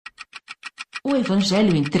O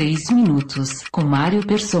Evangelho em 3 minutos, com Mário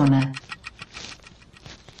Persona.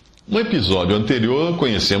 No episódio anterior,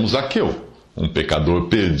 conhecemos Zaqueu, um pecador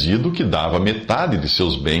perdido que dava metade de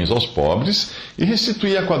seus bens aos pobres e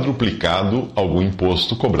restituía quadruplicado algum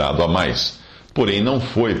imposto cobrado a mais. Porém, não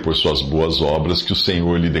foi por suas boas obras que o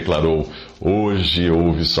Senhor lhe declarou: hoje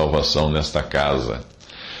houve salvação nesta casa.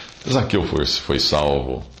 Zaqueu foi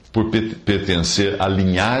salvo por pertencer à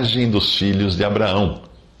linhagem dos filhos de Abraão,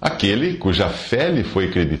 aquele cuja fé lhe foi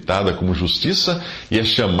acreditada como justiça e é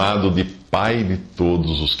chamado de Pai de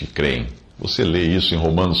todos os que creem. Você lê isso em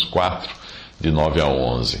Romanos 4, de 9 a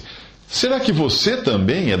 11. Será que você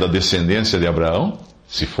também é da descendência de Abraão?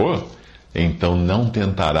 Se for, então não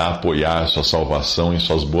tentará apoiar sua salvação em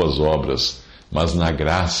suas boas obras, mas na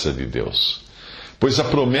graça de Deus. Pois a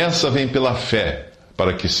promessa vem pela fé,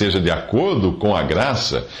 para que seja de acordo com a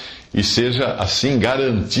graça e seja assim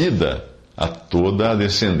garantida a toda a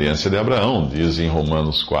descendência de Abraão, diz em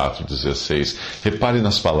Romanos 4,16. Repare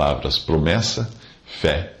nas palavras: promessa,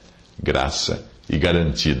 fé, graça e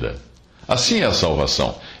garantida. Assim é a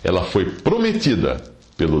salvação. Ela foi prometida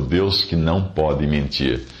pelo Deus que não pode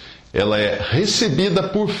mentir. Ela é recebida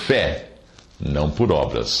por fé, não por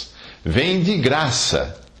obras. Vem de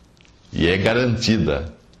graça e é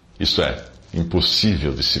garantida. Isto é,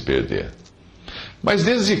 impossível de se perder. Mas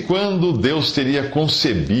desde quando Deus teria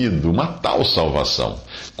concebido uma tal salvação?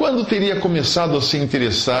 Quando teria começado a se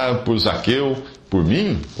interessar por Zaqueu, por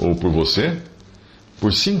mim ou por você?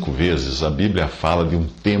 Por 5 vezes a Bíblia fala de um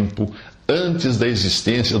tempo antes da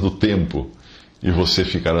existência do tempo. E você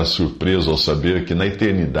ficará surpreso ao saber que na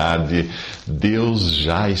eternidade Deus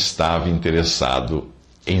já estava interessado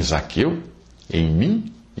em Zaqueu, em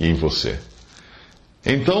mim e em você.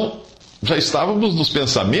 Então, já estávamos nos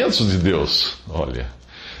pensamentos de Deus. Olha,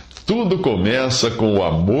 tudo começa com o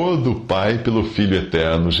amor do Pai pelo Filho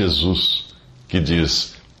eterno, Jesus, que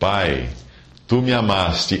diz: Pai, tu me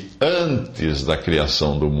amaste antes da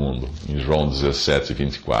criação do mundo, em João 17,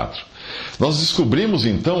 24. Nós descobrimos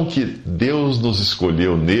então que Deus nos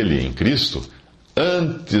escolheu nele, em Cristo,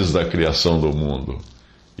 antes da criação do mundo.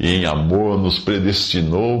 E em amor nos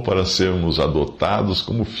predestinou para sermos adotados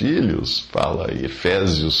como filhos, fala em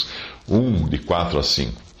Efésios 1, de 4 a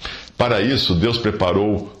 5. Para isso, Deus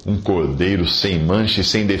preparou um cordeiro sem mancha e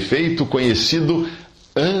sem defeito, conhecido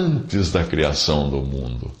antes da criação do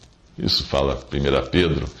mundo. Isso fala 1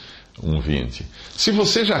 Pedro 1,20. Se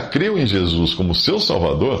você já creu em Jesus como seu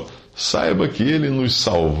Salvador, saiba que Ele nos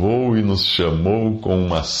salvou e nos chamou com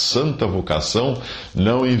uma santa vocação,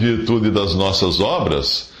 não em virtude das nossas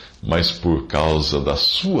obras, mas por causa da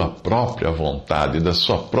sua própria vontade, da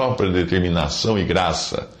sua própria determinação e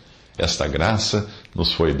graça. Esta graça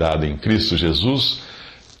nos foi dada em Cristo Jesus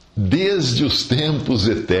desde os tempos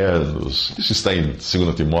eternos. Isso está em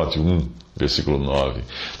 2 Timóteo 1, versículo 9.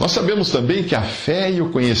 Nós sabemos também que a fé e o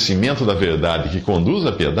conhecimento da verdade que conduz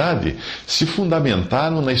à piedade se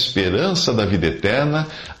fundamentaram na esperança da vida eterna,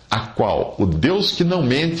 a qual o Deus que não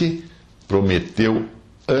mente prometeu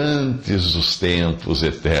antes dos tempos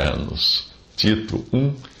eternos. Tito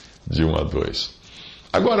 1, de 1 a 2.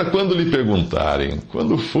 Agora, quando lhe perguntarem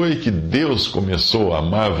quando foi que Deus começou a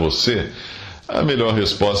amar você, a melhor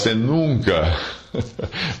resposta é nunca,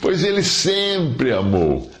 pois Ele sempre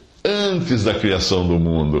amou, antes da criação do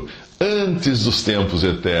mundo, antes dos tempos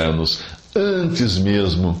eternos, antes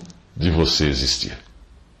mesmo de você existir.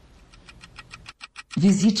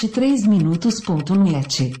 Visite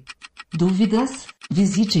 3minutos.net. Dúvidas?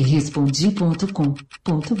 Visite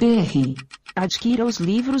respondi.com.br. Adquira os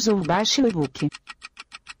livros ou baixe o e-book.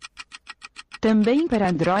 Também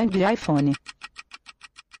para Android e iPhone.